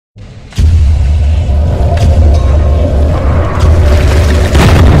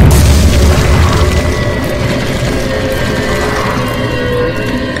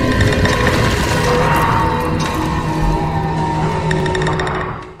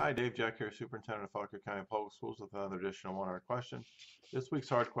Hi, Dave Jack here, Superintendent of Fauquier County Public Schools with another additional one-hour question. This week's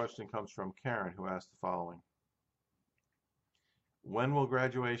hard question comes from Karen, who asked the following. When will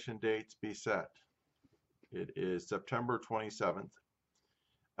graduation dates be set? It is September 27th.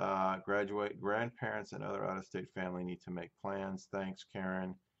 Grandparents and other out-of-state family need to make plans. Thanks,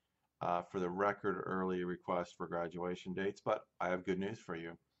 Karen. For the record, early request for graduation dates, but I have good news for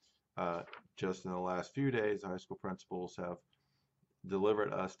you. Just in the last few days, high school principals have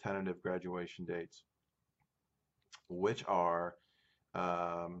delivered us tentative graduation dates, which are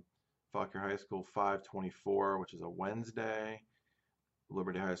Fauquier High School 5/24, which is a Wednesday,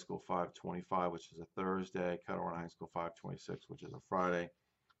 Liberty High School 5/25, which is a Thursday, Kettle High School 5/26, which is a Friday,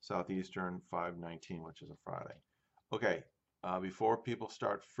 Southeastern 5/19, which is a Friday. Okay, before people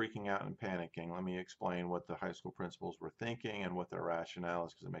start freaking out and panicking, let me explain what the high school principals were thinking and what their rationale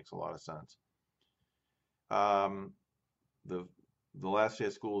is, because it makes a lot of sense. The last day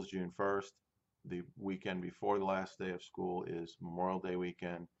of school is June 1st. The weekend before the last day of school is Memorial Day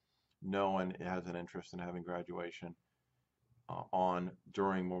weekend. No one has an interest in having graduation on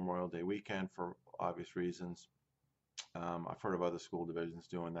during Memorial Day weekend for obvious reasons. I've heard of other school divisions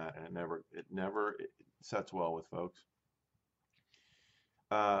doing that, and it never sets well with folks.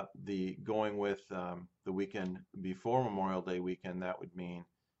 Going with the weekend before Memorial Day weekend, that would mean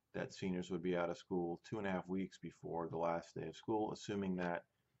that seniors would be out of school 2.5 weeks before the last day of school, assuming that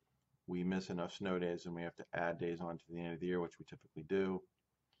we miss enough snow days and we have to add days on to the end of the year, which we typically do.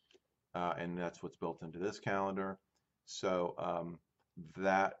 And that's what's built into this calendar. So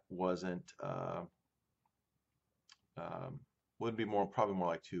that wasn't, would be probably more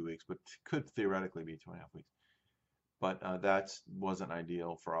like 2 weeks, but could theoretically be 2.5 weeks. But that wasn't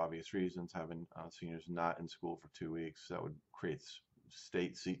ideal for obvious reasons, having seniors not in school for 2 weeks. That would create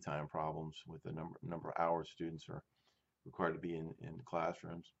state seat time problems with the number of hours students are required to be in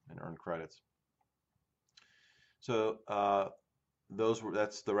classrooms and earn credits. So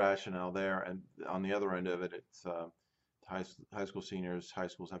that's the rationale there. And on the other end of it, it's high school seniors. High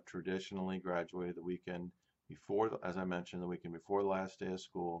schools have traditionally graduated the weekend before, as I mentioned, the weekend before the last day of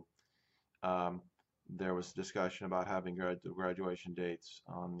school. There was discussion about having graduation dates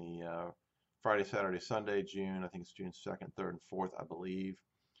on the Friday, Saturday, Sunday, June. I think it's June 2nd, 3rd, and 4th, I believe.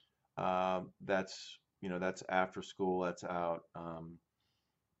 That's after school. That's out.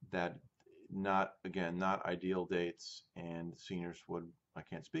 That not ideal dates, and seniors would. I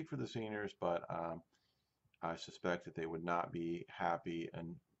can't speak for the seniors, but I suspect that they would not be happy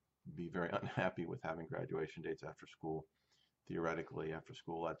and be very unhappy with having graduation dates after school. Theoretically, after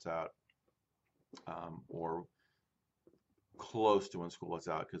school lets out, or close to when school lets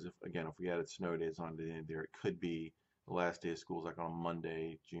out, because if we added snow days onto the end there, it could be the last day of school is like on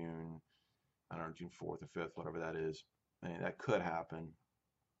Monday, June 4th or 5th, whatever that is. I mean, that could happen.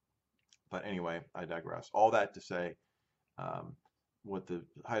 But anyway, I digress. All that to say, what the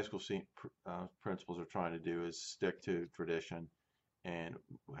high school principals are trying to do is stick to tradition and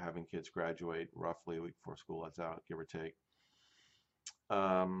having kids graduate roughly a week before school lets out, give or take.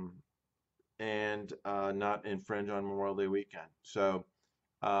 And not infringe on Memorial Day weekend. So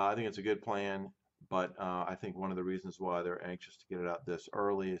I think it's a good plan, but I think one of the reasons why they're anxious to get it out this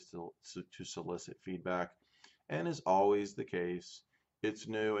early is to solicit feedback. And as always the case, it's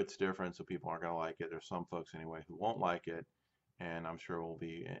new, it's different, so people aren't going to like it. There's some folks anyway who won't like it, and I'm sure will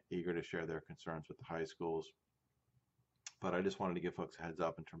be eager to share their concerns with the high schools. But I just wanted to give folks a heads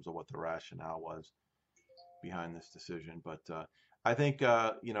up in terms of what the rationale was behind this decision. But I think,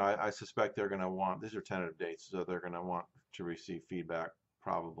 I suspect they're going to want, these are tentative dates, so they're going to want to receive feedback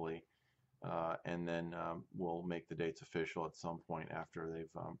probably, and then we'll make the dates official at some point after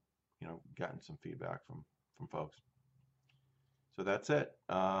they've, gotten some feedback from folks. So that's it.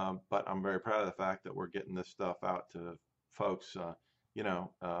 But I'm very proud of the fact that we're getting this stuff out to folks,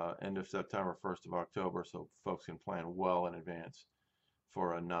 end of September, 1st of October, so folks can plan well in advance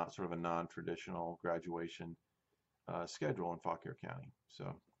for a non-traditional graduation schedule in Fauquier County.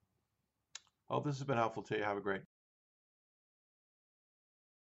 So, hope this has been helpful to you. Have a great